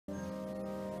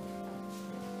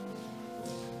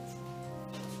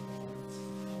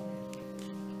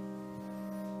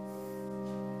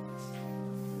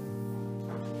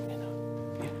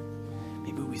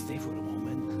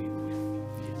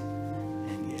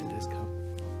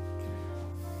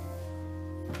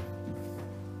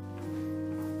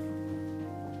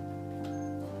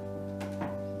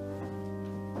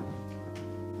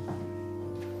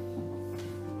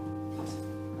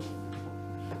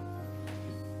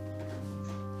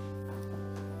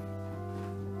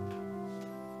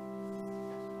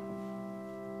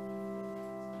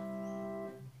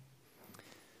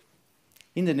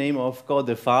In the name of God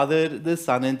the Father, the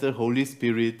Son, and the Holy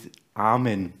Spirit.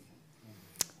 Amen.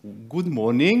 Good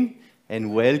morning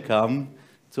and welcome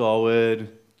to our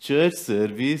church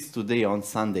service today on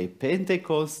Sunday,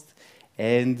 Pentecost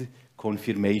and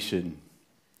Confirmation.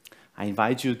 I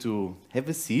invite you to have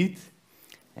a seat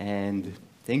and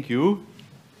thank you.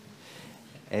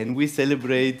 And we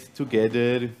celebrate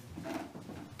together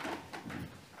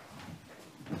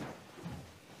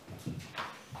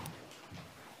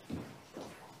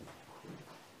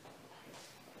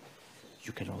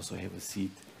You can also have a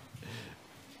seat.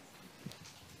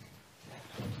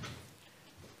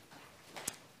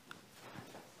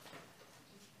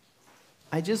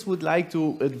 I just would like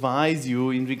to advise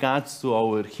you in regards to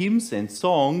our hymns and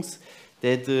songs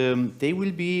that they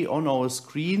will be on our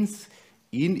screens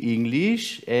in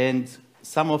English and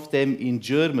some of them in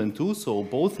German too, so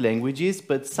both languages,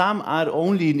 but some are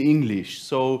only in English.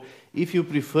 So if you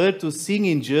prefer to sing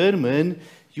in German,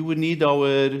 you will need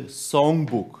our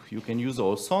songbook. You can use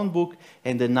our songbook,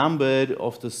 and the number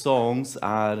of the songs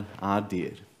are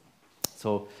there.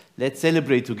 So let's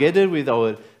celebrate together with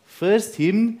our first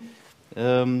hymn,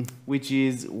 which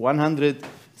is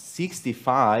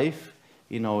 165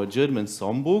 in our German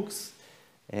songbooks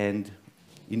and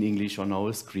in English on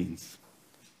our screens.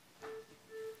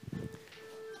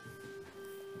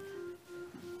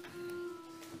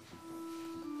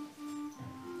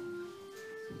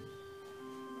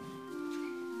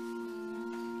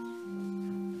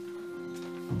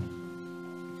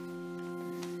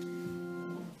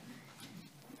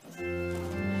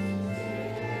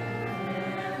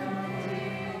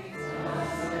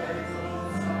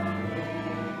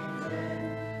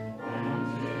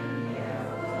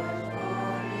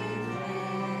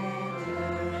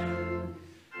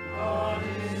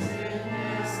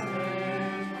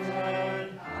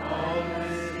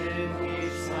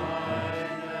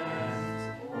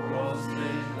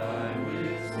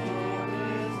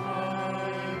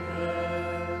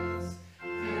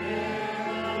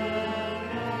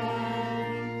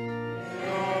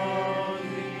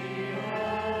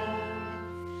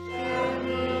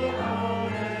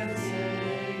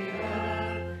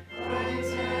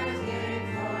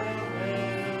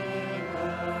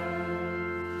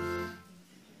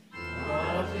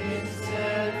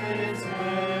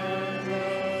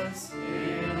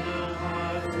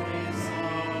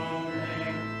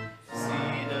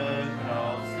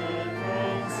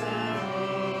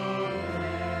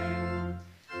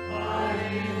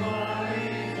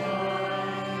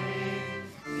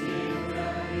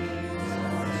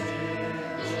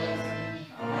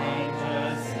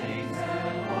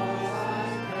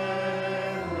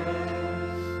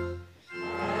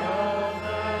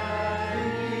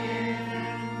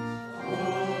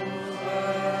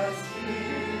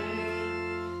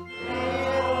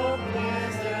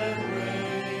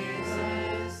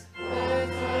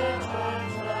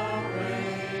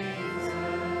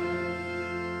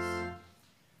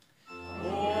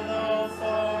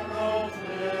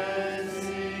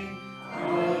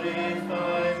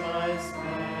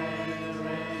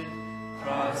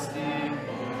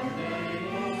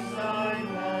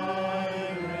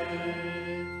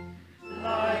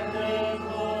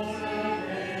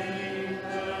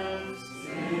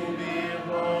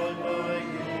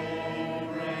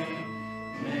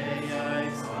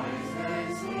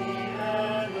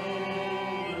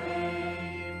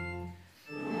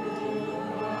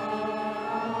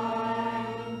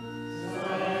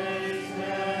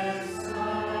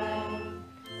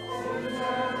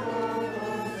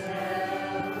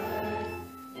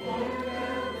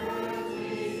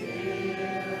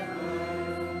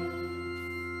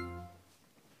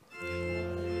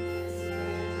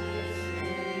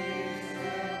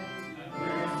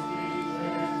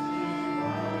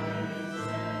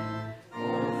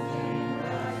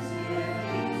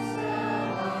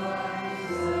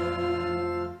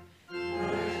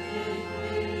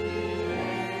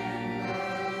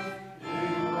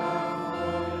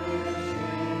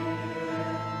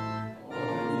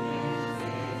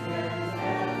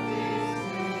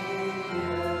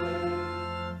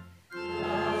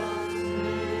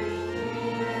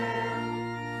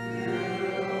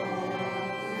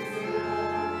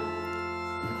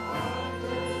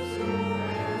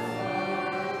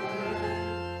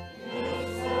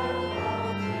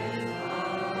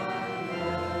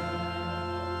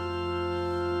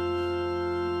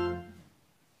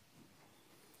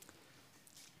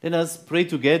 Let us pray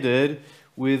together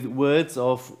with words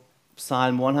of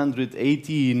Psalm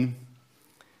 118.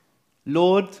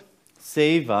 Lord,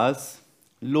 save us.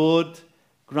 Lord,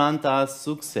 grant us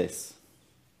success.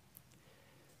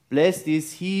 Blessed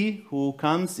is he who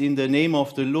comes in the name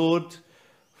of the Lord.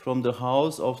 From the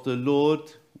house of the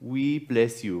Lord we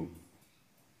bless you.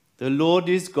 The Lord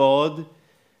is God,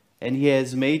 and he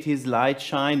has made his light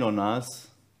shine on us.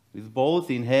 With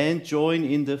both in hand, join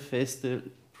in the festal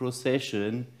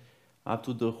procession up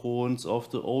to the horns of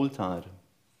the altar.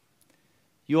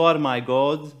 You are my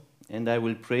God, and I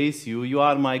will praise you. You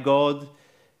are my God,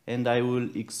 and I will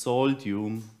exalt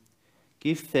you.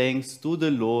 Give thanks to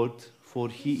the Lord, for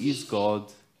he is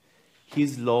God.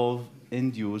 His love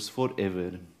endures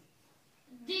forever.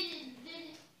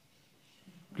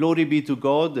 Glory be to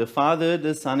God, the Father,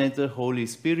 the Son, and the Holy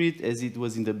Spirit, as it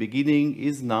was in the beginning,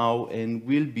 is now, and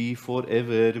will be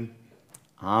forever.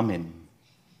 Amen.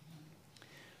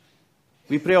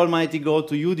 We pray, Almighty God,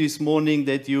 to you this morning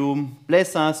that you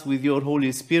bless us with your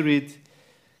Holy Spirit.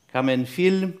 Come and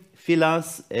fill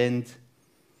us, and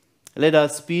let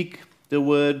us speak the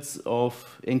words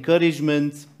of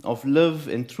encouragement, of love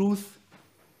and truth.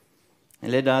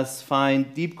 And let us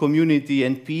find deep community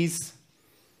and peace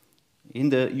in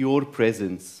your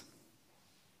presence.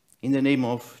 In the name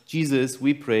of Jesus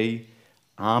we pray,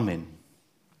 Amen.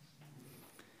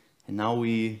 And now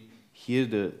we hear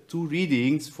the two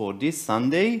readings for this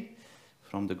Sunday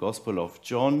from the Gospel of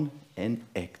John and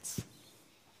Acts.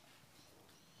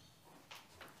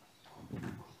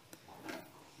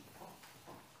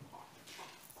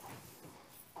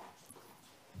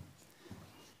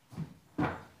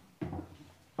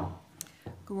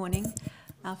 Good morning.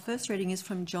 Our first reading is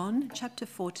from John chapter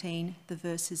 14, the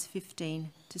verses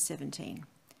 15 to 17.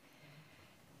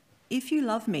 If you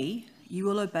love me, you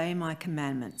will obey my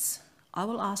commandments. I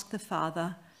will ask the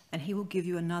Father, and he will give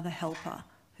you another helper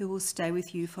who will stay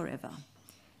with you forever.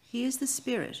 He is the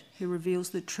Spirit who reveals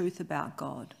the truth about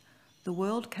God. The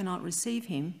world cannot receive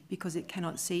him because it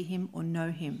cannot see him or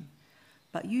know him.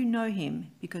 But you know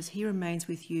him because he remains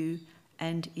with you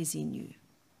and is in you.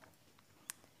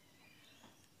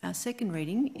 Our second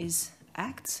reading is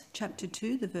Acts chapter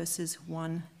 2, the verses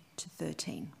 1 to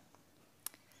 13.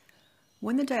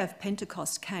 When the day of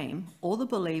Pentecost came, all the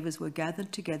believers were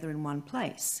gathered together in one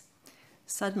place.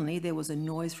 Suddenly there was a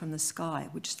noise from the sky,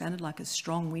 which sounded like a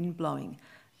strong wind blowing,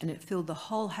 and it filled the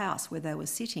whole house where they were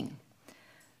sitting.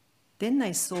 Then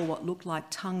they saw what looked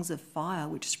like tongues of fire,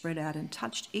 which spread out and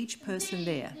touched each person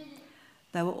there.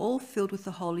 They were all filled with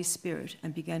the Holy Spirit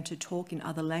and began to talk in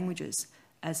other languages,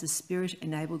 as the Spirit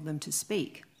enabled them to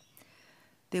speak.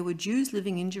 There were Jews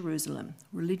living in Jerusalem,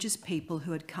 religious people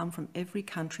who had come from every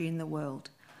country in the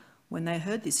world. When they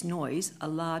heard this noise, a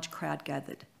large crowd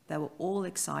gathered. They were all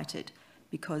excited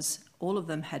because all of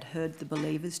them had heard the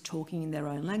believers talking in their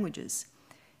own languages.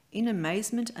 In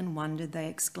amazement and wonder, they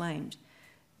exclaimed,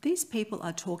 "These people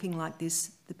are talking like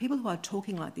this. The people who are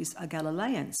talking like this are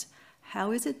Galileans. How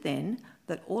is it then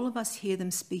that all of us hear them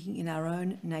speaking in our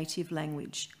own native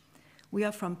language? We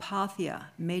are from Parthia,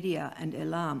 Media and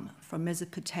Elam, from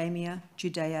Mesopotamia,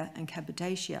 Judea and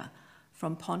Cappadocia,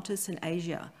 from Pontus and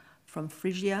Asia, from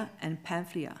Phrygia and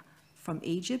Pamphylia, from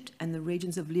Egypt and the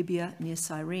regions of Libya near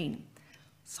Cyrene.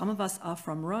 Some of us are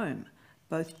from Rome,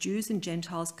 both Jews and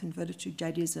Gentiles converted to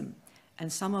Judaism,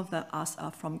 and some of us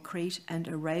are from Crete and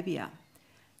Arabia.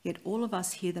 Yet all of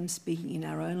us hear them speaking in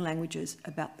our own languages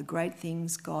about the great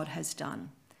things God has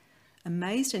done."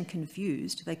 Amazed and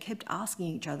confused, they kept asking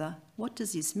each other, "What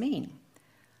does this mean?"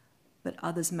 But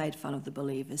others made fun of the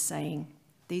believers, saying,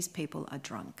 "These people are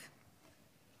drunk."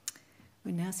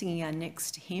 We're now singing our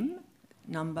next hymn,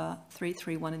 number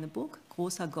 331 in the book,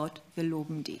 Großer Gott, wir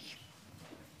loben dich.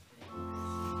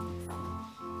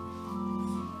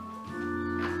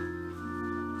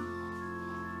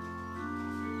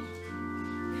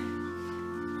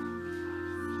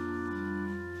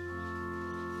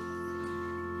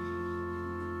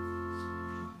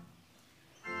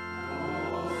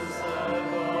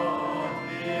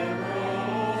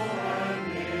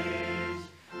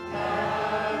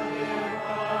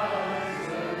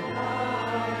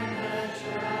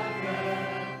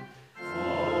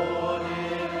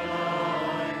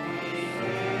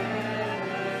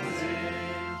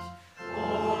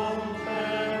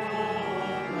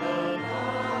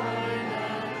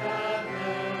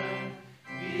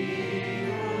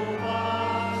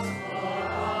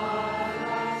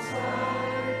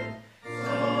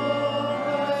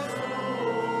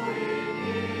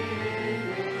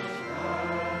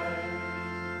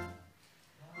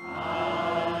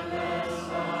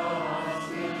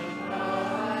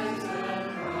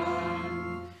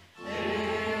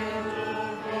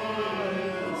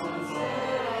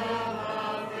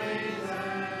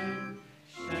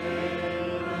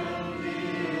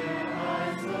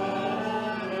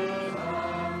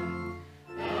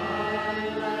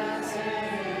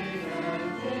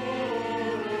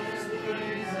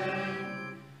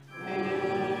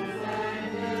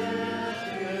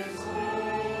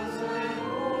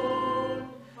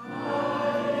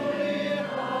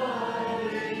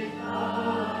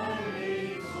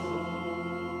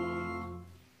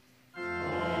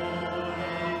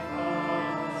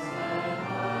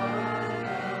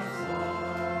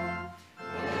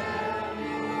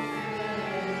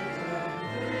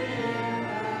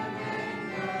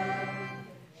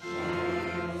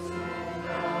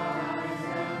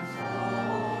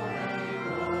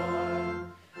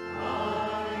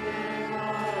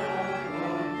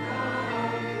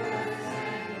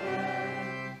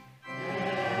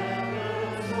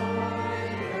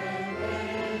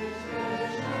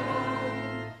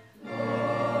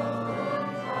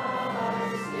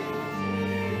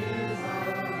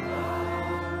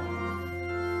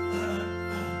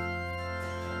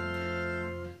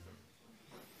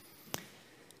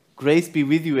 Grace be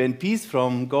with you and peace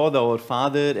from God our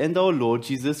Father and our Lord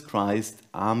Jesus Christ.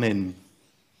 Amen.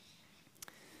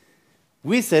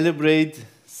 We celebrate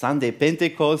Sunday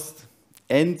Pentecost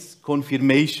and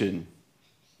confirmation.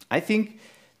 I think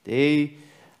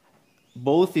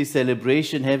both these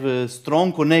celebrations have a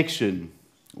strong connection.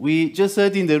 We just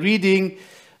heard in the reading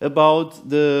about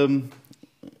the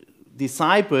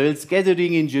disciples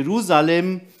gathering in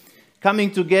Jerusalem, coming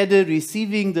together,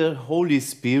 receiving the Holy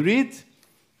Spirit,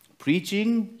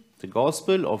 preaching the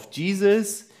gospel of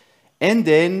Jesus, and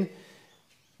then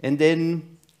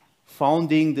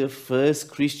founding the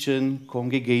first Christian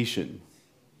congregation.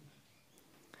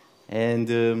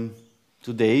 And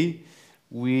today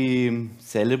we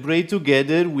celebrate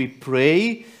together, we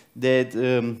pray that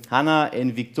Hannah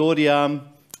and Victoria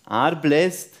are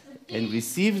blessed and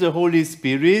receive the Holy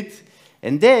Spirit,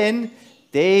 and then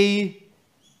they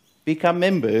become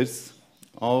members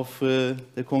of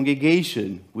the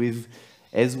congregation with,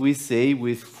 as we say,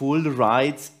 with full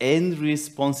rights and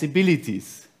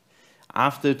responsibilities.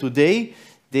 After today,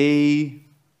 they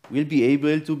will be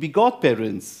able to be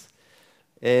godparents,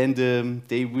 and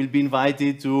they will be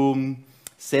invited to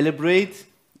celebrate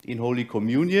in Holy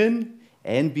Communion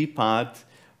and be part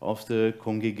of the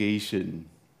congregation.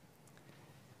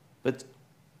 But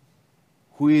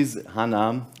who is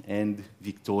Hannah and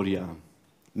Victoria?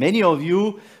 Many of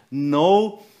you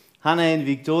know Hannah and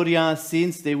Victoria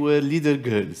since they were little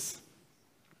girls.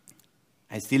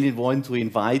 I still want to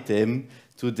invite them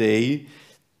today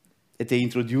that they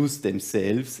introduce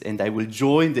themselves, and I will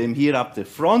join them here up the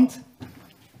front.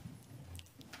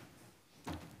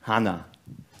 Hannah,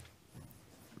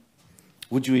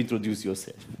 would you introduce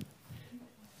yourself?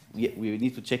 We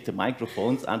need to check the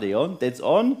microphones. Are they on? That's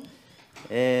on.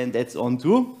 And that's on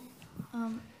too.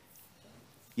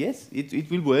 Yes,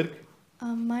 it will work.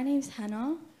 My name's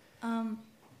Hannah. I'm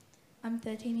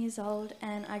 13 years old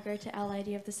and I go to Our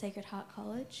Lady of the Sacred Heart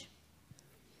College.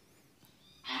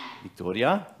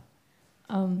 Victoria?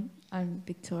 I'm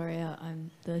Victoria. I'm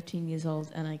 13 years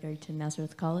old and I go to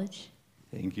Nazareth College.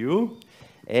 Thank you.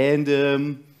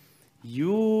 And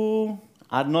you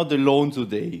are not alone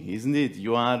today, isn't it?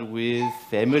 You are with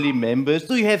family members.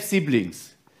 Do you have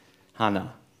siblings,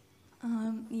 Hannah?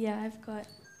 Yeah, I've got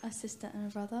a sister and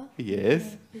a brother.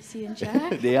 Yes. Lucy and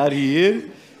Jack. They are here.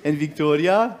 And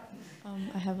Victoria?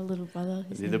 I have a little brother.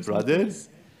 His Little name's brother. Nicholas.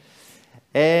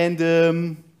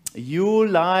 And you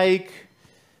like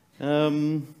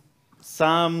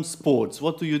some sports.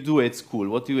 What do you do at school?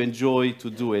 What do you enjoy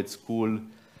to do at school?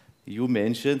 You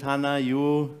mentioned, Hannah,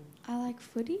 you... I like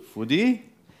footy. Footy.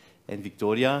 And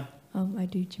Victoria? I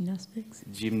do gymnastics.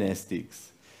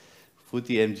 Gymnastics.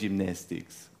 Footy and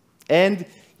gymnastics. And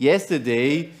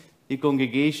yesterday, the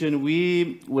congregation,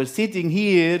 we were sitting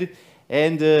here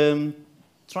and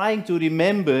trying to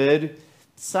remember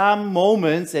some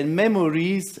moments and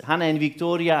memories Hannah and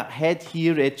Victoria had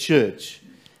here at church.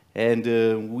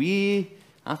 And we,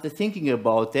 after thinking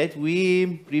about that,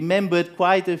 we remembered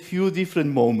quite a few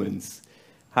different moments.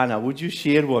 Hannah, would you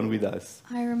share one with us?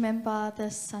 I remember the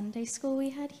Sunday school we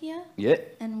had here. Yeah.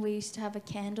 And we used to have a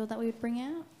candle that we would bring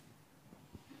out.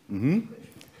 Mm-hmm.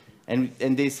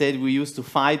 And they said we used to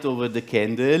fight over the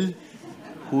candle.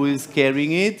 Who is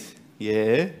carrying it?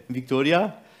 Yeah.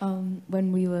 Victoria?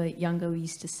 When we were younger, we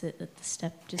used to sit at the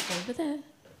step just over there.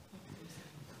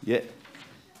 Yeah.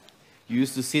 You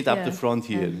used to sit up the front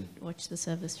here. And watch the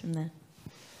service from there.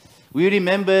 We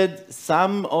remembered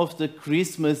some of the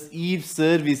Christmas Eve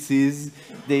services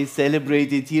they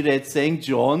celebrated here at St.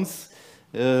 John's.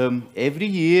 Every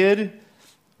year,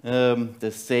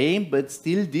 the same, but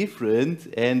still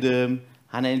different. And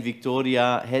Hannah and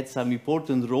Victoria had some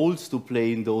important roles to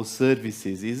play in those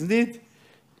services, isn't it?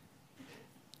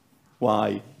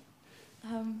 Why?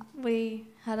 We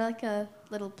had like a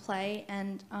little play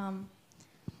and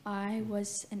I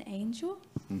was an angel.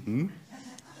 Mm-hmm.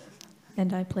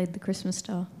 And I played the Christmas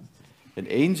star. An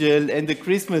angel and the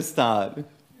Christmas star.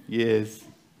 Yes.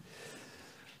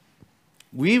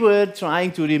 We were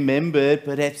trying to remember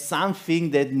perhaps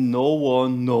something that no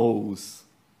one knows.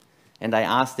 And I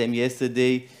asked them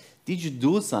yesterday, did you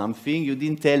do something you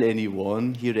didn't tell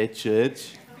anyone here at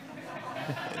church?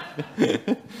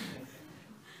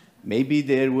 Maybe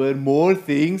there were more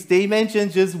things. They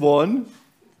mentioned just one.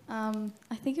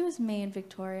 I think it was me and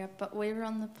Victoria, but we were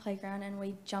on the playground and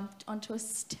we jumped onto a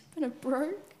step and it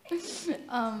broke.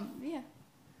 Yeah.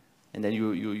 And then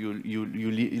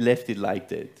you left it like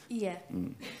that. Yeah.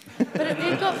 But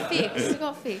it got fixed. It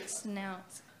got fixed. And now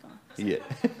it's gone. Yeah.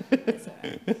 It's all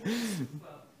right.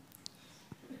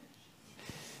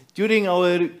 During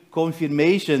our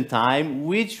confirmation time,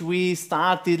 which we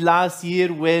started last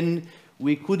year when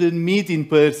we couldn't meet in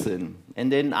person.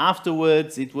 And then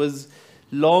afterwards, it was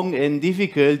long and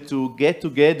difficult to get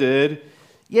together.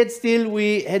 Yet still,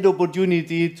 we had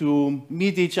opportunity to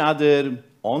meet each other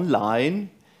online.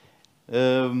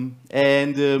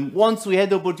 Once we had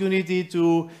the opportunity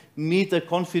to meet the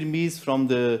confirmees from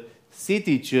the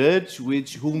city church,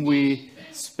 whom we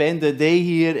spent the day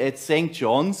here at St.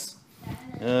 John's.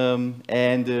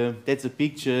 That's a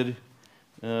picture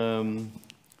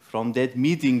from that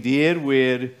meeting there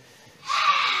where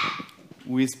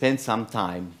we spent some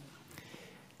time.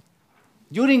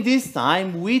 During this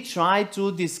time, we tried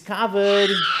to discover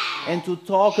and to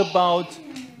talk about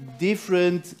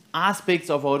different aspects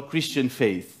of our Christian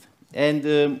faith.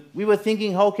 And we were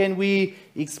thinking, how can we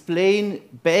explain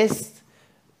best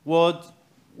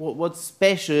what's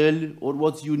special or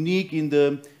what's unique in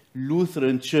the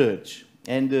Lutheran Church?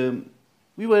 And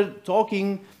we were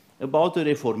talking about the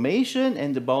Reformation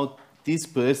and about this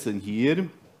person here,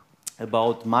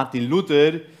 about Martin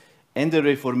Luther and the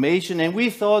Reformation, and we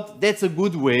thought that's a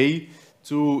good way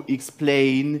to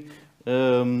explain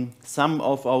some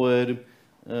of our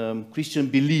Christian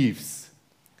beliefs.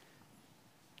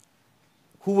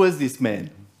 Who was this man?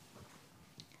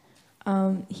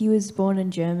 He was born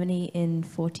in Germany in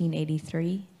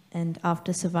 1483, and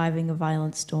after surviving a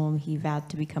violent storm, he vowed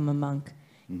to become a monk.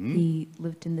 Mm-hmm. He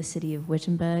lived in the city of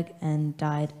Wittenberg and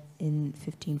died in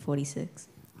 1546.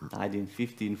 Died in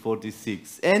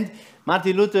 1546. And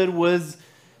Martin Luther was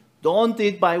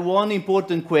daunted by one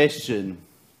important question.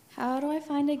 How do I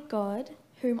find a God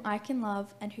whom I can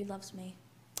love and who loves me?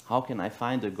 How can I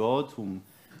find a God whom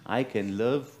I can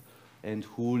love and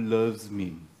who loves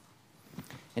me?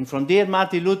 And from there,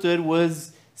 Martin Luther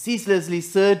was ceaselessly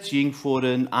searching for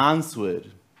an answer.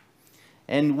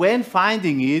 And when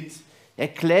finding it, he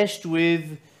clashed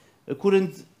with a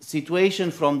current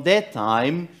situation from that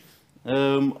time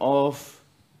of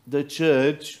the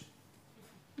church.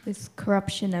 With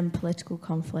corruption and political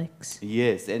conflicts.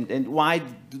 Yes, and why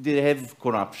did they have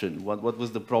corruption? What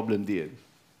was the problem there?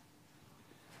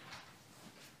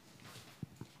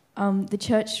 The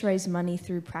church raised money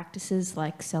through practices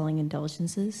like selling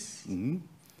indulgences. Mm-hmm.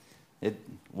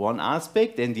 One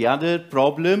aspect, and the other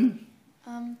problem?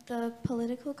 The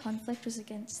political conflict was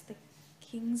against the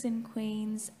kings and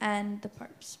queens and the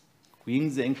popes.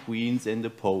 Kings and queens and the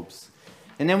popes.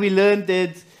 And then we learned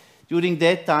that during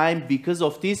that time, because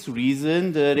of this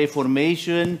reason, the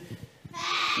Reformation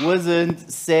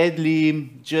wasn't sadly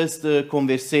just a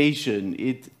conversation.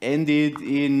 It ended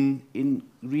in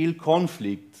real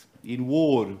conflict, in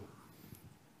war.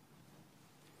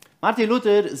 Martin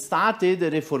Luther started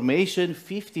the Reformation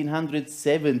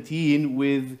 1517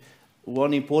 with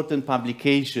one important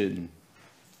publication.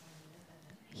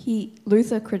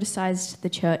 Luther criticized the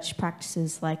church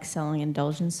practices like selling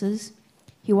indulgences.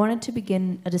 He wanted to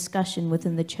begin a discussion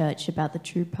within the church about the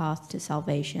true path to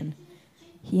salvation.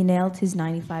 He nailed his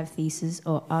 95 theses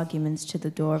or arguments to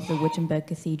the door of the Wittenberg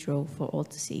Cathedral for all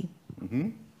to see. Mm-hmm.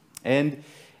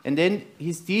 And then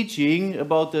his teaching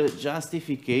about the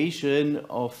justification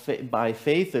by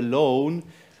faith alone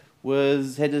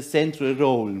had a central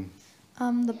role.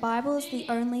 The Bible is the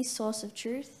only source of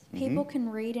truth. People can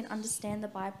read and understand the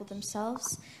Bible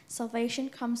themselves. Salvation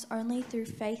comes only through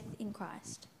faith in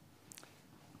Christ.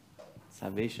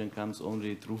 Salvation comes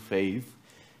only through faith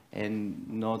and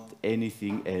not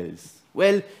anything else.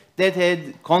 Well, that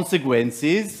had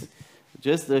consequences.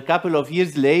 Just a couple of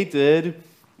years later,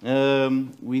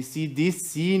 we see this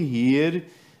scene here,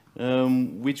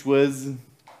 which was...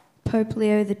 Pope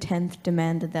Leo X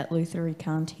demanded that Luther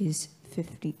recount his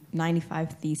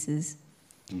 95 theses.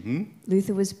 Mm-hmm.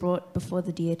 Luther was brought before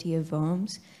the deity of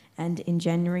Worms, and in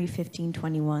January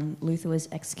 1521, Luther was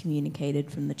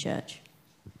excommunicated from the church.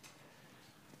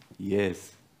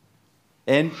 Yes.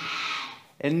 And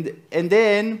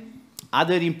then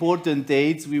other important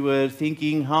dates, we were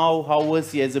thinking, how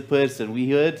was he as a person? We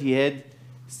heard he had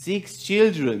 6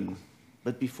 children,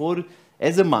 but before,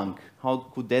 as a monk, how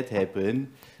could that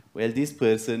happen? Well, this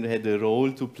person had a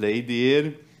role to play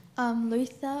there.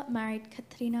 Luther married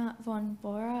Katrina von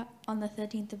Bora on the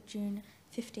 13th of June,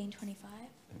 1525.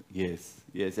 Yes.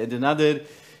 And another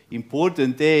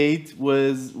important date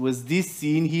was this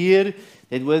scene here.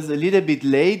 That was a little bit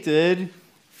later,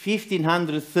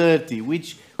 1530,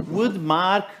 which would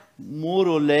mark more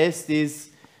or less this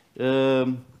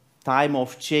time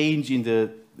of change in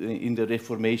the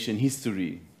Reformation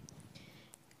history.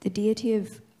 The deity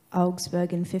of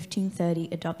Augsburg in 1530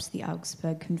 adopts the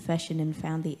Augsburg Confession and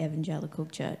found the Evangelical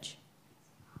Church.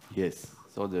 Yes,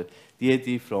 so the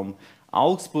deity from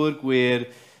Augsburg, where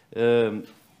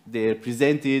they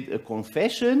presented a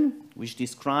confession which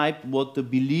described what the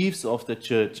beliefs of the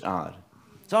church are.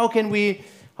 So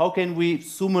how can we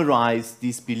summarize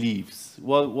these beliefs?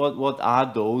 What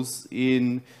are those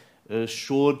in a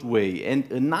short way? And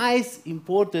a nice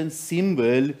important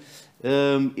symbol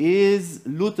is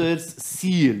Luther's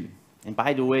seal. And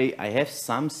by the way, I have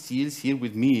some seals here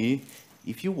with me.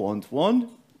 If you want one,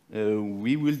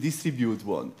 we will distribute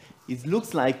one. It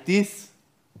looks like this.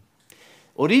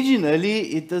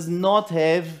 Originally, it does not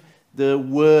have the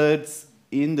words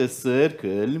in the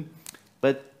circle,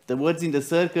 but the words in the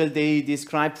circle, they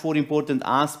describe four important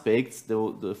aspects,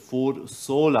 the four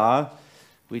sola,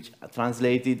 which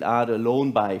translated are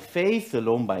alone by faith,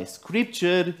 alone by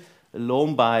scripture,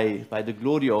 alone by the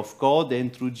glory of God,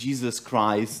 and through Jesus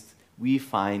Christ we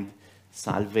find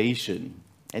salvation.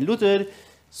 And Luther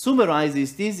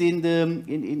summarizes this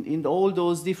in all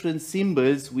those different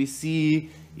symbols we see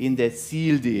in that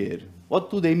seal there. What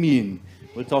do they mean?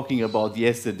 We're talking about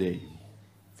yesterday.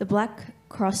 The black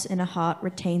cross in a heart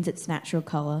retains its natural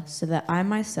color, so that I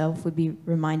myself would be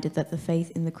reminded that the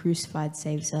faith in the crucified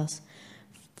saves us.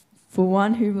 For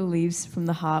one who believes from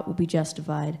the heart will be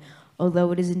justified.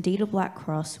 Although it is indeed a black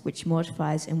cross, which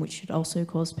mortifies and which should also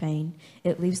cause pain,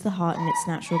 it leaves the heart in its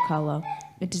natural color.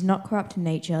 It does not corrupt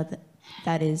nature,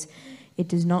 that is, it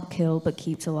does not kill, but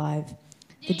keeps alive.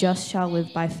 The just shall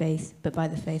live by faith, but by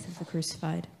the faith of the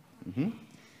crucified. Mm-hmm.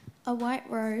 A white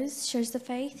rose shows the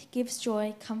faith, gives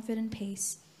joy, comfort, and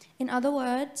peace. In other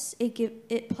words,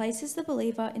 it places the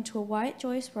believer into a white,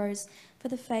 joyous rose, for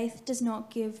the faith does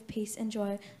not give peace and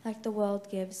joy like the world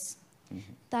gives.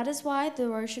 Mm-hmm. That is why the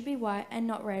rose should be white and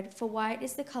not red, for white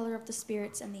is the color of the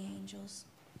spirits and the angels.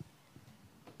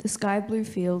 The sky blue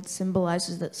field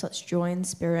symbolizes that such joy in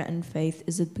spirit and faith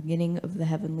is the beginning of the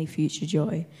heavenly future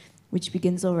joy, which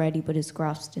begins already but is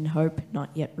grasped in hope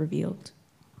not yet revealed.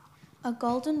 A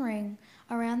golden ring.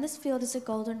 Around this field is a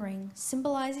golden ring,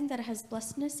 symbolizing that it has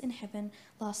blessedness in heaven,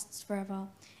 lasts forever.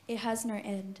 It has no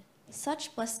end.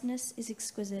 Such blessedness is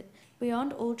exquisite,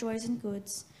 beyond all joys and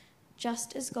goods,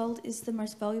 just as gold is the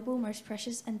most valuable, most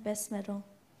precious, and best metal.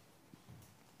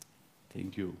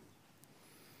 Thank you.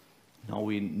 Now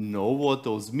we know what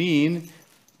those mean.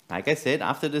 Like I said,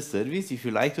 after the service, if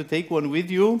you like to take one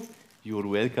with you, you're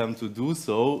welcome to do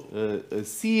so. A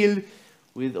seal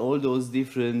with all those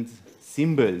different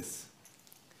symbols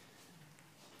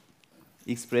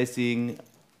expressing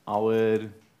our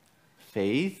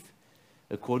faith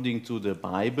according to the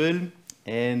Bible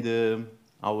and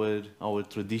our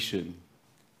tradition.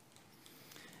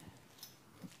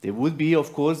 There would be,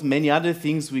 of course, many other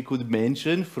things we could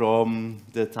mention from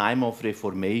the time of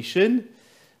Reformation.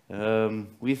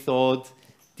 We thought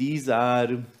these are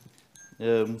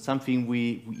something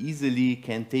we easily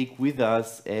can take with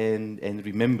us and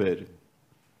remember.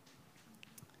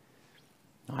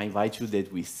 I invite you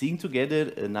that we sing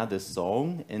together another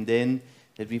song and then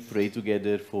that we pray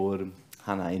together for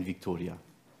Hannah and Victoria.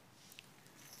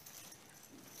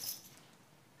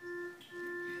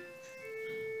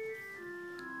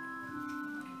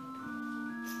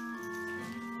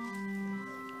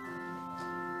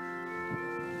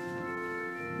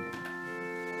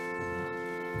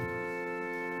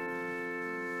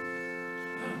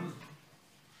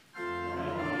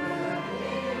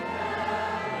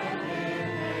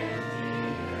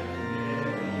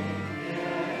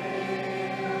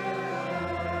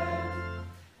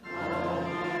 Oh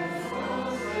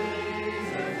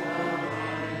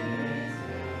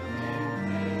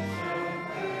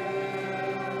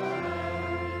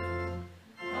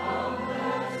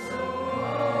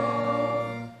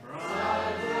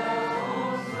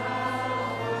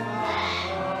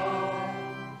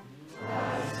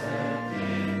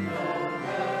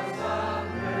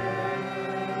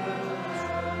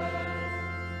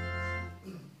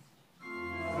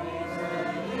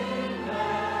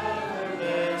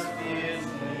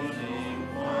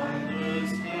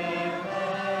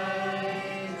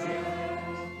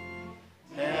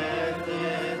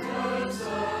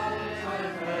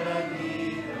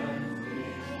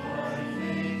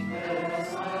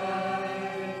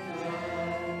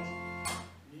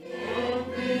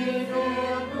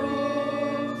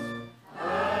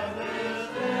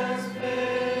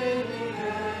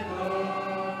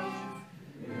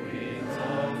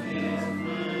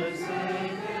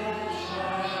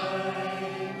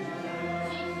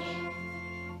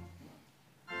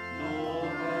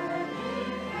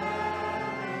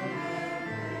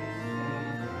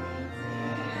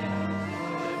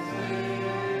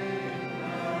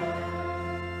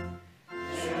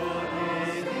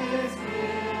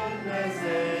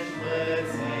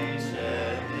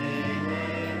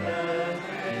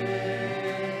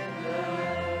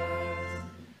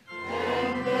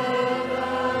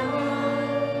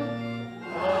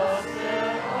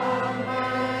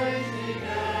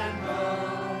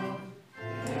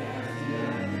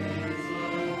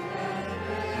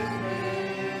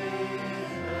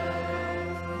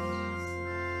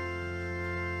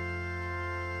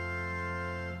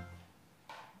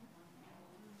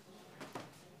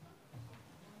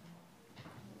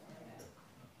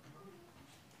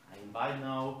invite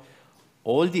now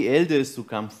all the elders to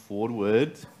come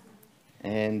forward.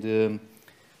 And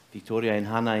Victoria and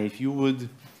Hannah, if you would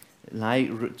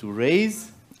like to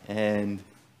raise, and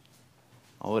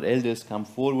our elders come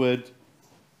forward.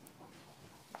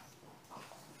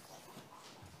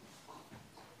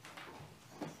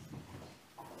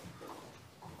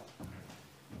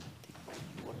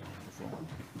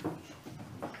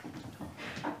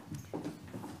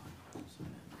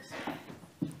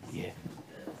 Yeah,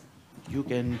 you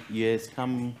can, yes,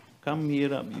 come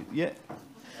here up. Yeah.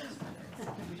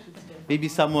 Maybe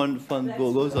someone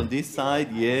goes on this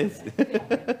side, yes.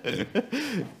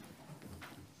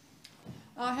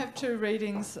 I have two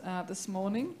readings this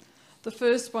morning. The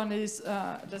first one is,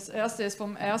 das erste ist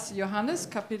vom 1. Johannes,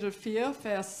 Kapitel 4,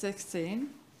 Vers 16.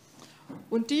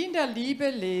 Und die in der Liebe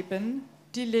leben,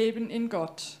 die leben in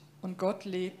Gott, und Gott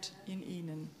lebt in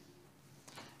ihnen.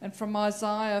 And from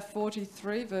Isaiah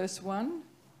 43, verse 1.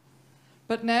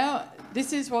 But now,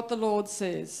 this is what the Lord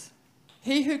says.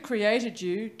 He who created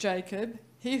you, Jacob,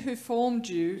 he who formed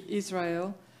you,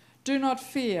 Israel, do not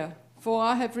fear, for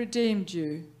I have redeemed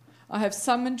you. I have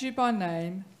summoned you by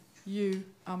name. You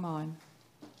are mine.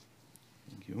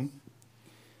 Thank you.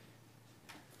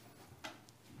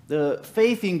 The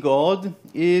faith in God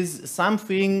is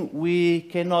something we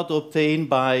cannot obtain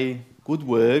by good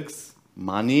works,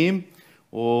 money,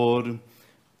 or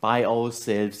by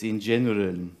ourselves in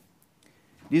general.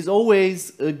 It is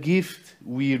always a gift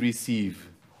we receive.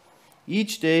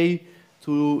 Each day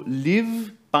to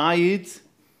live by it,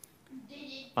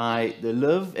 by the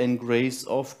love and grace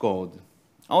of God.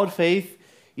 Our faith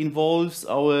involves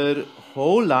our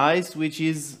whole lives, which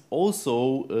is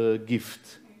also a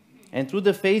gift. And through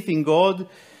the faith in God,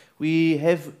 we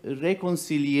have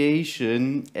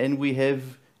reconciliation and we have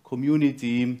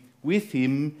community with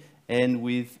Him and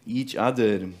with each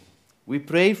other. We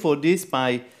pray for this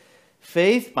by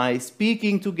faith, by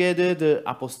speaking together the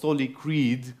Apostolic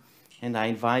Creed, and I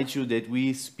invite you that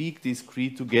we speak this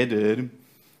creed together.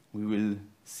 We will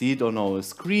see it on our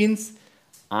screens.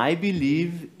 I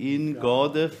believe in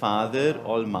God the Father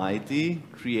Almighty,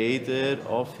 creator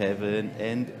of heaven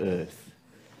and earth.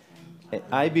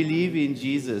 I believe in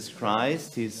Jesus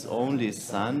Christ, His only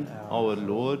Son, our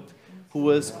Lord, who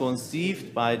was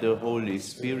conceived by the Holy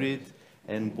Spirit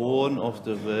and born of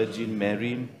the Virgin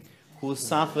Mary, who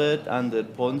suffered under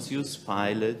Pontius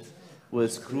Pilate,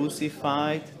 was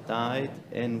crucified, died,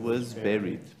 and was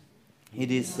buried. He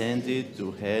descended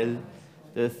to hell.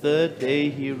 The third day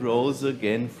he rose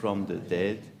again from the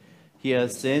dead. He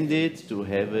ascended to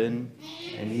heaven,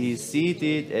 and he is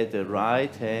seated at the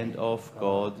right hand of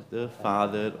God, the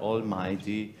Father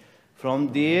Almighty.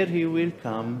 From there he will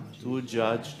come to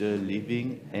judge the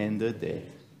living and the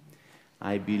dead.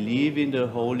 I believe in the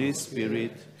Holy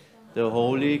Spirit, the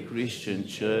holy Christian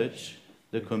Church,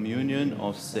 the communion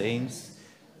of saints,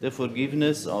 the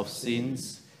forgiveness of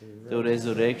sins, the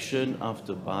resurrection of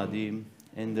the body,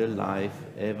 and the life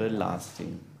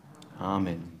everlasting.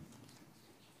 Amen.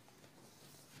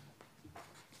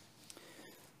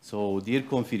 So, dear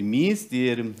confirmees,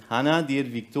 dear Hannah, dear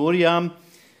Victoria,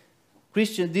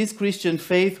 this Christian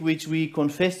faith which we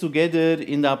confess together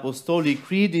in the Apostolic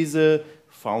Creed is a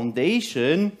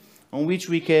foundation on which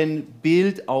we can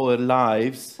build our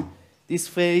lives. This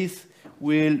faith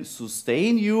will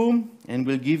sustain you and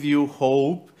will give you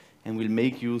hope and will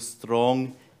make you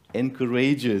strong and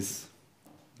courageous.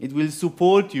 It will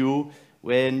support you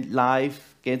when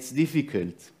life gets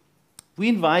difficult. We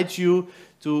invite you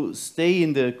to stay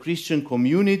in the Christian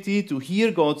community, to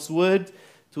hear God's word,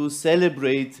 to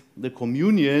celebrate the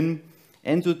communion,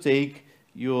 and to take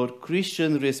your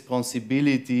Christian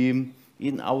responsibility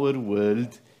in our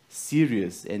world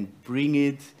serious and bring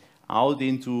it out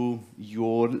into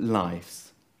your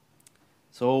lives.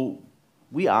 So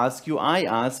I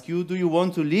ask you, do you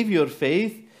want to live your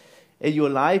faith and your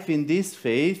life in this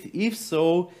faith? If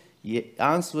so,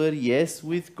 answer yes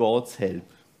with God's help.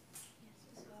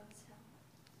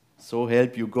 So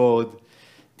help you God.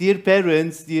 Dear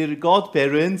parents, dear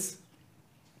godparents,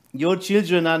 your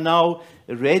children are now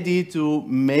ready to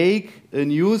make a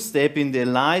new step in their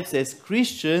lives as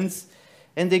Christians,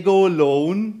 and they go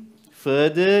alone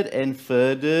further and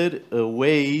further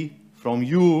away from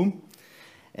you,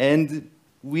 and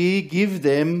we give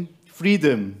them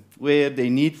freedom where they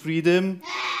need freedom,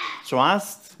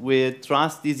 trust where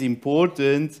trust is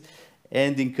important,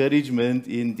 and encouragement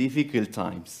in difficult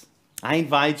times. I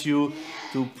invite you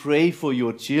to pray for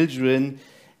your children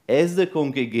as the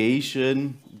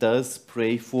congregation does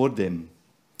pray for them.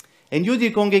 And you,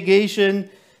 the congregation,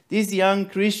 these young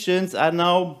Christians are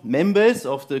now members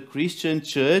of the Christian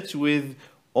church with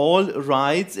all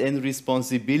rights and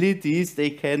responsibilities, they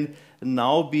can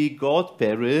now be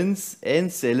godparents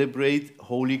and celebrate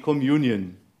Holy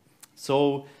Communion.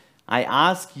 So I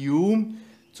ask you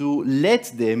to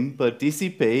let them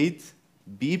participate,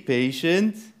 be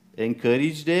patient,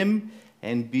 encourage them,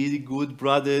 and be good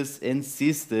brothers and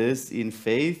sisters in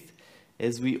faith,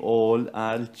 as we all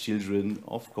are children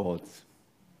of God.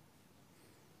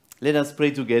 Let us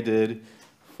pray together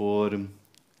for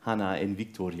Hannah and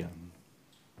Victoria.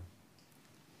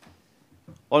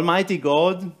 Almighty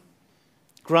God,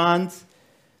 grant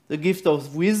the gift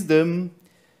of wisdom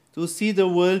to see the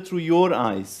world through your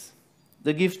eyes,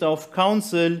 the gift of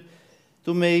counsel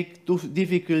to make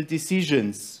difficult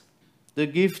decisions, the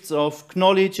gifts of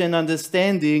knowledge and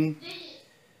understanding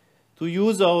to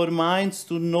use our minds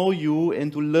to know you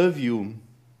and to love you,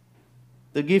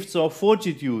 the gifts of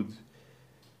fortitude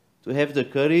to have the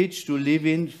courage to live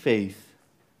in faith,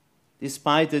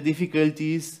 despite the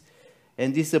difficulties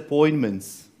and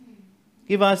disappointments.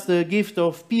 Give us the gift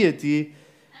of piety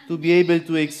to be able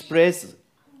to express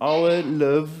our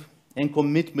love and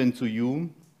commitment to you,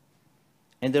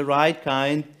 and the right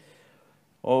kind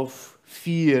of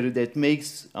fear that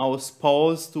makes our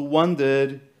spouse to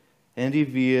wonder and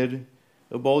revere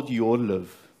about your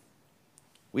love.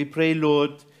 We pray,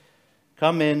 Lord,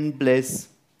 come and bless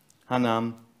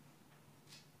Hannah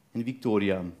and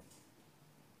Victoria.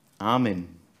 Amen.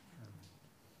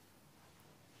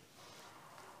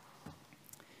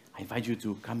 I invite you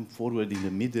to come forward in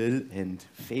the middle and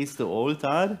face the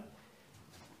altar.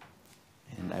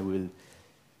 And I will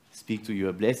speak to you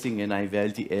a blessing, and I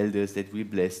invite the elders that we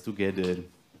bless together.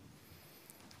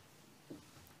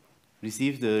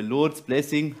 Receive the Lord's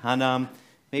blessing. Hannah,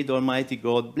 may the Almighty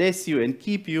God bless you and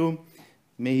keep you.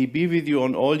 May He be with you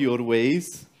on all your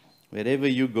ways, wherever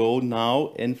you go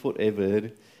now and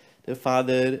forever. The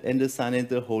Father and the Son and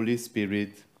the Holy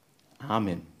Spirit.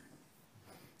 Amen.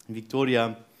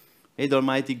 Victoria, may the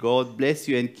Almighty God bless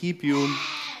you and keep you.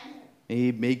 May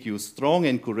He make you strong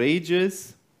and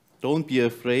courageous. Don't be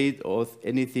afraid of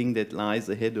anything that lies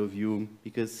ahead of you,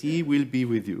 because He will be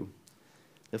with you.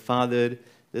 The Father,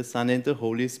 the Son, and the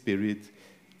Holy Spirit.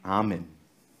 Amen.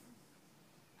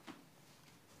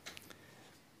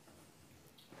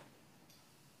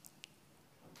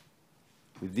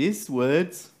 With these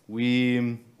words,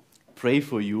 we pray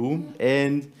for you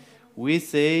and we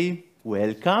say,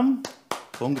 welcome,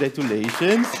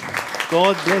 congratulations,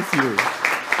 God bless you.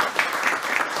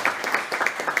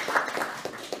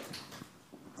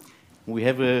 We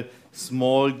have a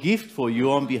small gift for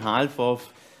you on behalf of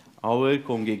our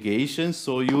congregation,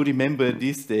 so you remember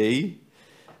this day,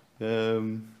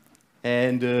 and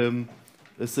a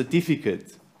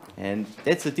certificate. And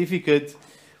that certificate,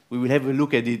 we will have a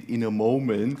look at it in a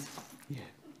moment. Yeah.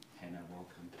 Hannah,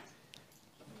 welcome.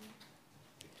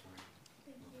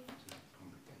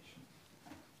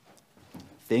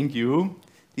 Thank you,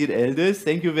 dear elders.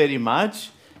 Thank you very much. I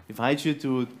invite you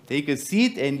to take a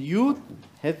seat, and you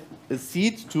have a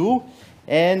seat too.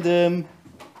 And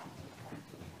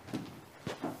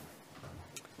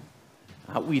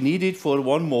we need it for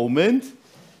one moment.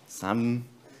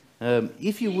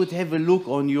 If you would have a look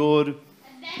on your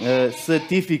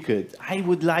certificate, I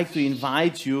would like to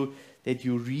invite you that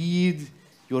you read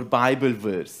your Bible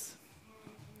verse.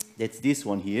 That's this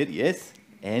one here, yes?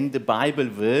 And the Bible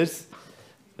verse.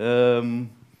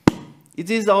 It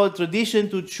is our tradition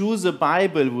to choose a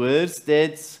Bible verse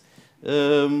that's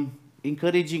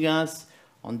encouraging us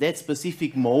on that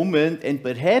specific moment, and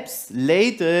perhaps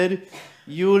later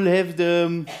you'll have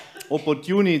the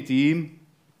opportunity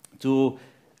to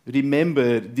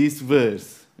remember this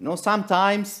verse. You know,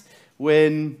 sometimes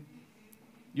when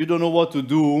you don't know what to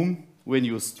do, when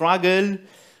you struggle,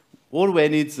 or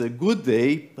when it's a good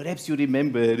day, perhaps you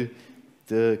remember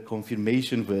the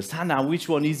confirmation verse. Hannah, which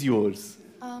one is yours?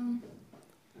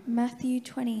 Matthew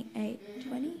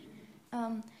 28:20.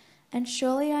 And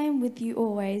surely I am with you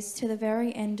always to the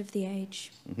very end of the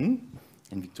age. Mm-hmm.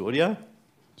 And Victoria?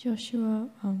 Joshua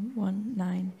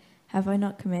 1:9. Have I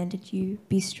not commanded you?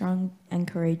 Be strong and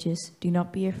courageous. Do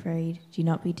not be afraid. Do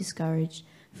not be discouraged.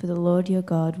 For the Lord your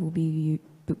God will be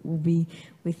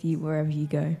with you wherever you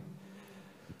go.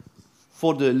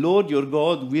 For the Lord your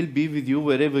God will be with you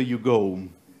wherever you go.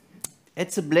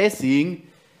 It's a blessing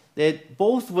that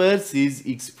both verses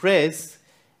express,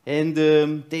 and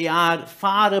they are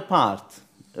far apart,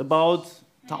 about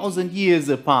 1,000 years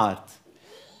apart.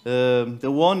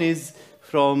 The one is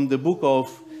from the book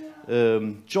of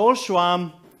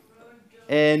Joshua,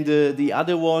 and the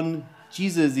other one,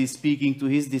 Jesus is speaking to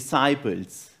his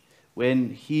disciples. When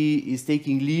he is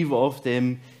taking leave of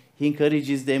them, he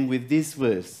encourages them with this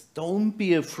verse. Don't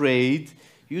be afraid.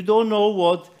 You don't know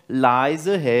what lies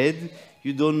ahead.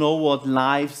 You don't know what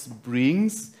life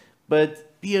brings.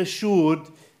 But be assured,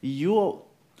 you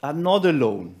are not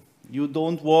alone. You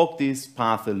don't walk this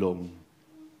path alone.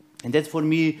 And that's for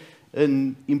me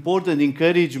an important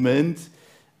encouragement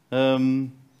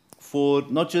for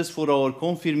not just for our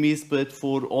confirmists, but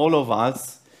for all of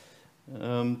us,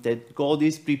 that God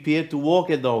is prepared to walk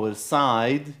at our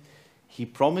side. He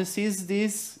promises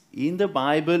this in the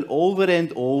Bible over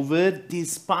and over,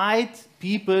 despite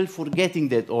people forgetting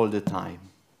that all the time.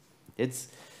 That's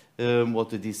what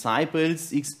the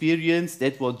disciples experience.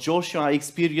 That's what Joshua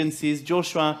experiences.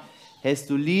 Joshua has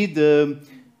to lead the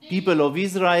people of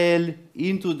Israel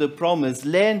into the promised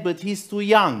land, but he's too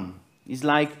young. It's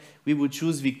like we would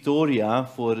choose Victoria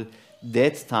for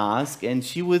that task, and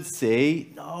she would say,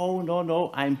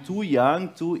 no, I'm too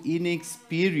young, too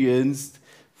inexperienced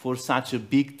for such a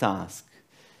big task.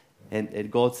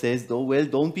 And God says, oh, well,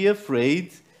 don't be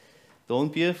afraid.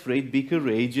 Don't be afraid, be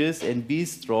courageous and be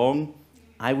strong.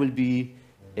 I will be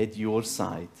at your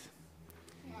side.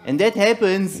 And that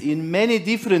happens in many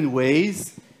different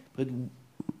ways, but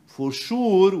for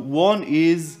sure, one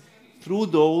is through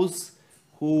those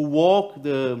who walk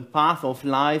the path of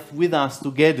life with us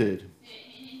together.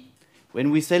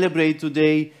 When we celebrate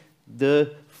today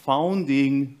the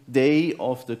founding day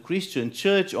of the Christian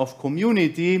Church of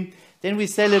Community, then we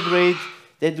celebrate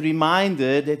that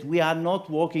reminder that we are not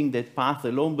walking that path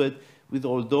alone, but with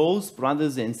all those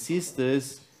brothers and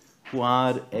sisters who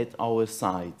are at our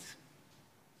side.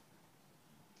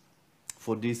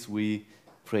 For this we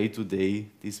pray today,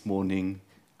 this morning.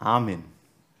 Amen.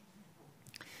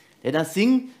 Let us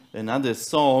sing another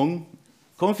song.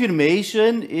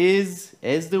 Confirmation is,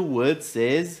 as the word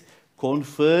says,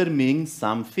 confirming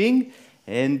something.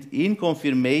 And in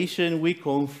confirmation, we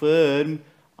confirm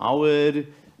our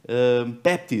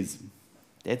baptism.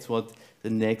 That's what the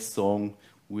next song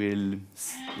will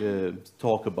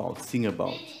talk about, sing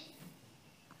about.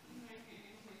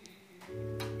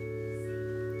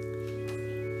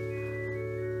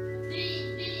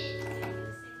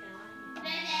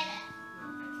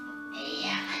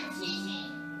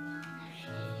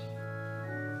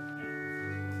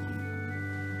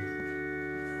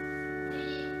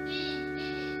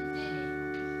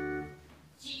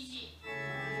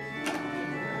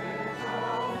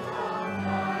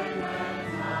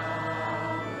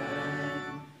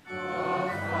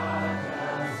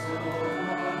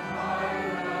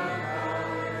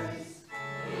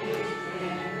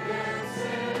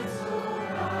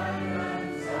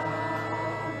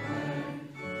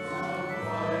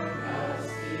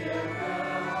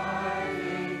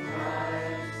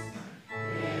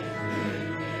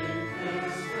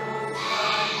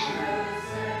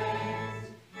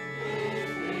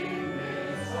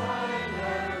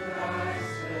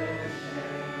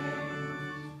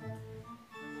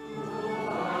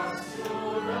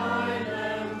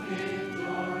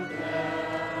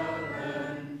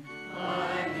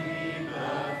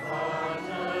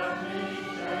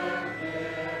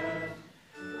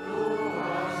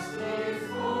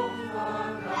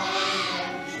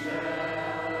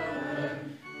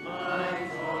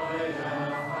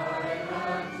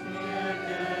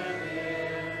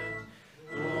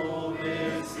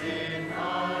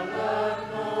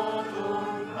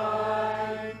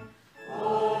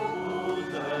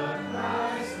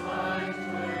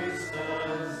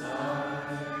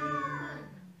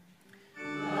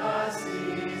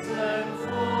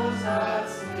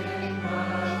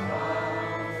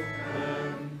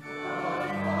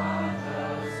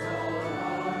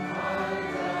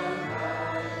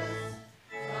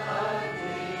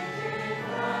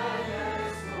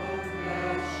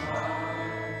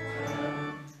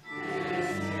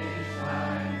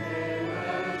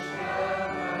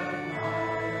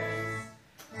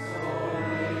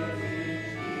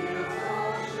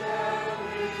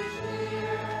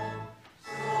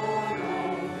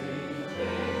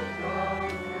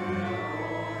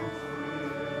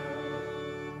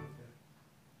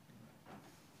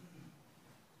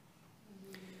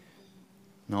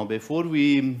 Now, before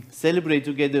we celebrate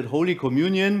together Holy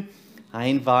Communion, I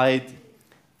invite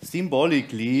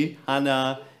symbolically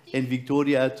Hannah and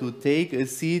Victoria to take a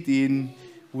seat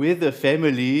with the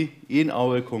family in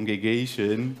our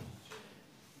congregation.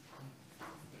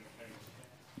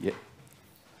 Yeah.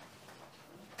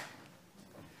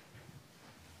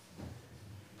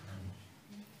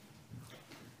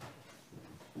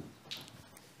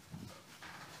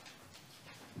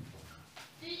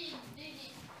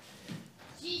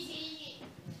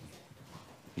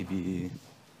 Maybe,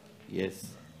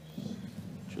 yes.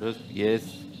 Just,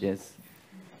 yes.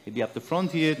 Maybe up the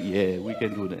front here. Yeah, we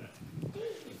can do that.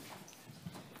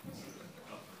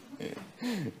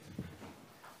 We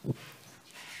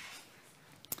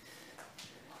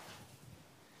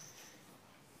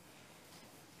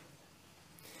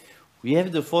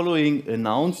have the following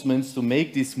announcements to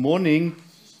make this morning.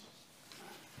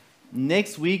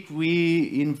 Next week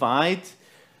we invite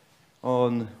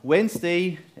on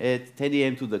Wednesday at 10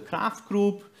 a.m. to the craft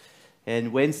group,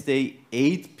 and Wednesday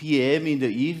 8 p.m. in the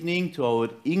evening to our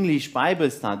English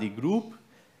Bible study group.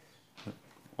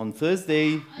 On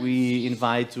Thursday we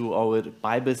invite to our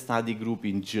Bible study group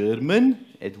in German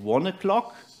at 1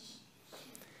 o'clock.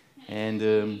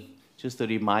 And just a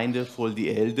reminder for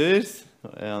the elders,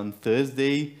 on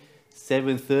Thursday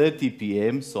 7:30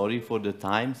 p.m. Sorry for the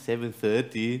time,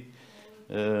 7:30,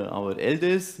 our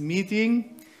elders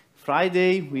meeting.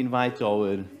 Friday we invite to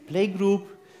our play group,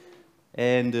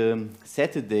 and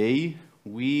Saturday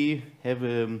we have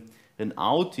an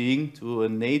outing to a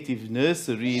native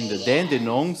nursery in the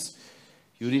Dandenongs.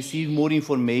 You receive more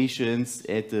information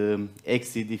at the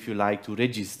exit if you like to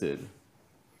register.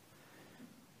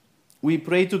 We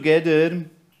pray together.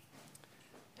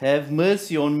 Have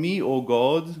mercy on me, O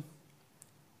God,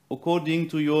 according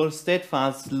to your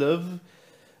steadfast love,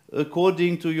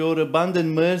 according to your abundant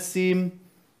mercy,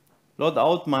 blot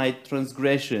out my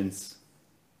transgressions.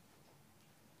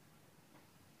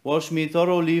 Wash me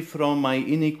thoroughly from my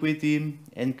iniquity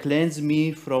and cleanse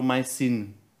me from my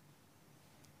sin.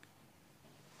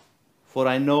 For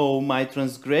I know my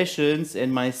transgressions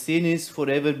and my sin is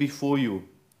forever before you.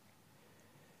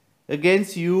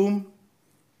 Against you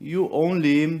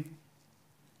only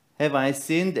have I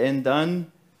sinned and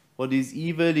done what is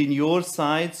evil in your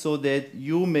sight, so that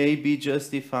you may be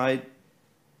justified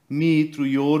me through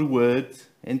your word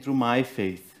and through my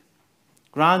faith.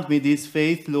 Grant me this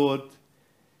faith, Lord,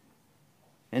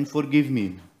 and forgive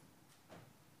me.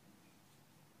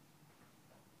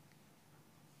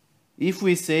 If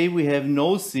we say we have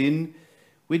no sin,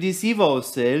 we deceive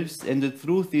ourselves and the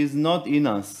truth is not in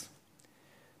us.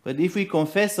 But if we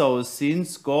confess our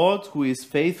sins, God, who is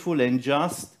faithful and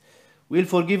just, will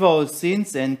forgive our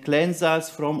sins and cleanse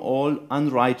us from all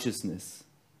unrighteousness.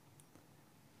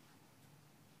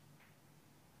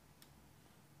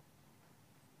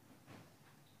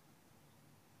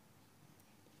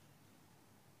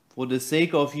 For the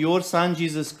sake of your Son,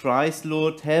 Jesus Christ,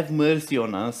 Lord, have mercy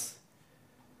on us.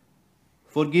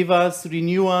 Forgive us,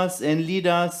 renew us, and lead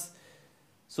us,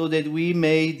 so that we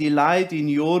may delight in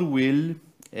your will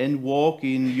and walk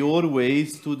in your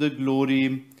ways to the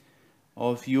glory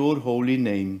of your holy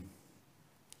name.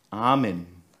 Amen.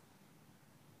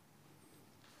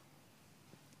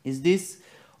 Is this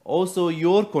also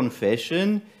your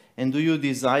confession, and do you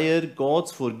desire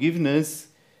God's forgiveness?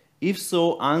 If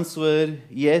so, answer,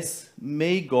 yes,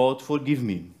 may God forgive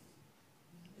me.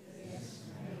 Yes,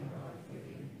 may God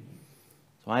forgive me.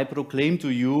 So I proclaim to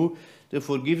you the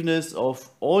forgiveness of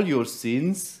all your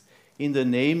sins, in the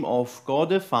name of God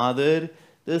the Father,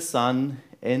 the Son,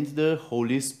 and the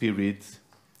Holy Spirit.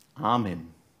 Amen.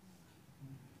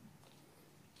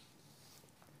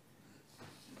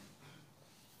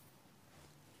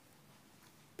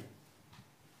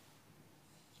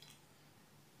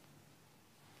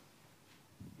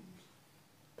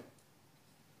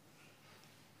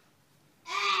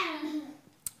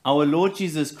 Our Lord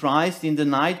Jesus Christ, in the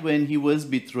night when he was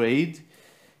betrayed,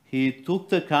 he took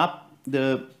the cup,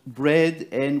 the bread,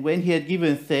 and when he had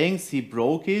given thanks, he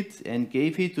broke it and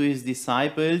gave it to his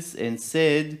disciples and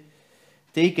said,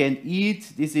 "Take and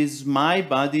eat, this is my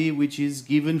body which is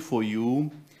given for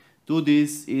you. Do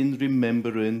this in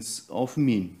remembrance of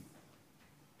me."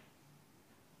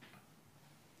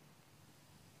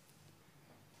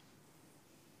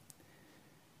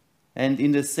 And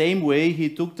in the same way he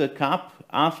took the cup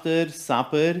after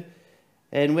supper,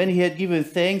 and when he had given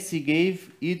thanks, he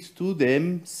gave it to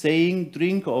them, saying,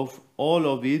 "Drink of all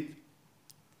of it.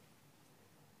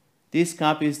 This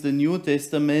cup is the New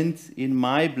Testament in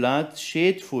my blood,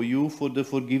 shed for you for the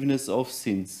forgiveness of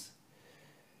sins.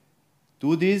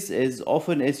 Do this as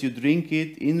often as you drink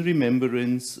it in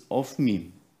remembrance of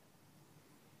me."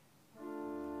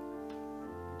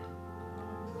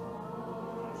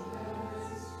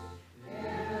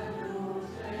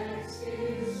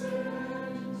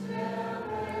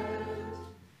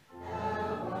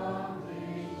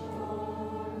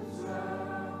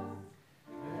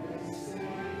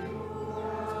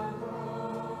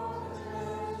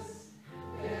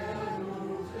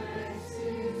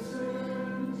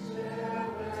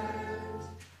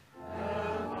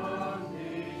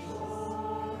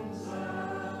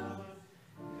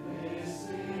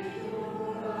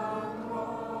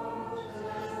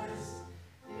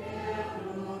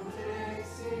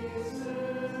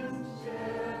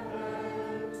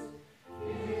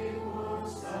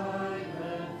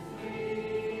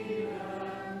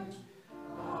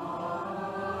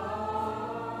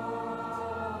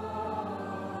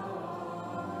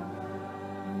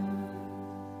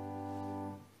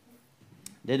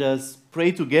 Let us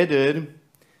pray together.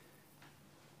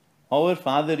 Our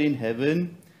Father in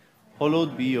heaven,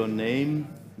 hallowed be your name.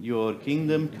 Your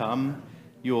kingdom come,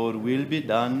 your will be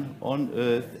done on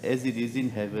earth as it is in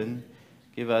heaven.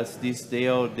 Give us this day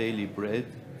our daily bread,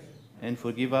 and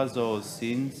forgive us our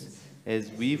sins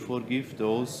as we forgive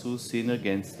those who sin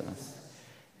against us.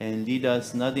 And lead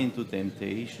us not into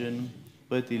temptation,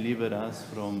 but deliver us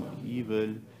from evil.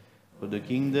 For the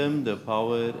kingdom, the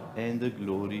power, and the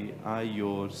glory are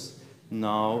yours,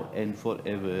 now and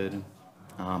forever.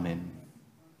 Amen.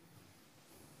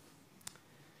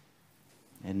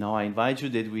 And now I invite you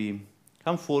that we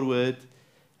come forward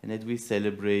and that we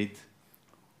celebrate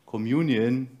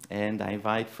communion. And I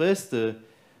invite first the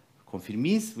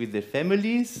confirmees with their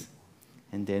families,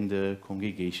 and then the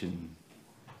congregation.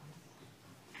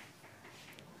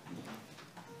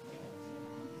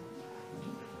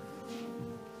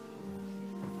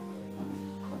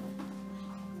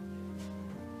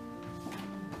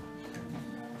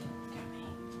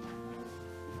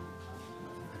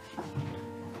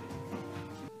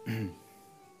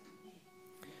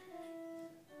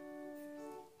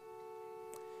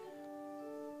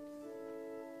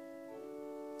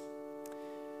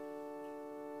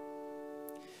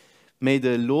 May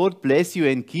the Lord bless you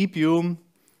and keep you.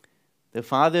 The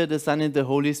Father, the Son, and the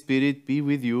Holy Spirit be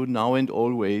with you now and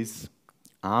always.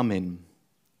 Amen.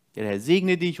 Der Herr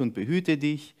segne dich und behüte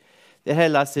dich. Der Herr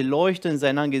lasse leuchten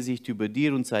sein Angesicht über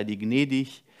dir und sei dir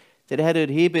gnädig. Der Herr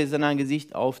erhebe sein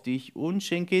Angesicht auf dich und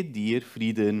schenke dir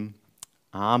Frieden.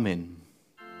 Amen.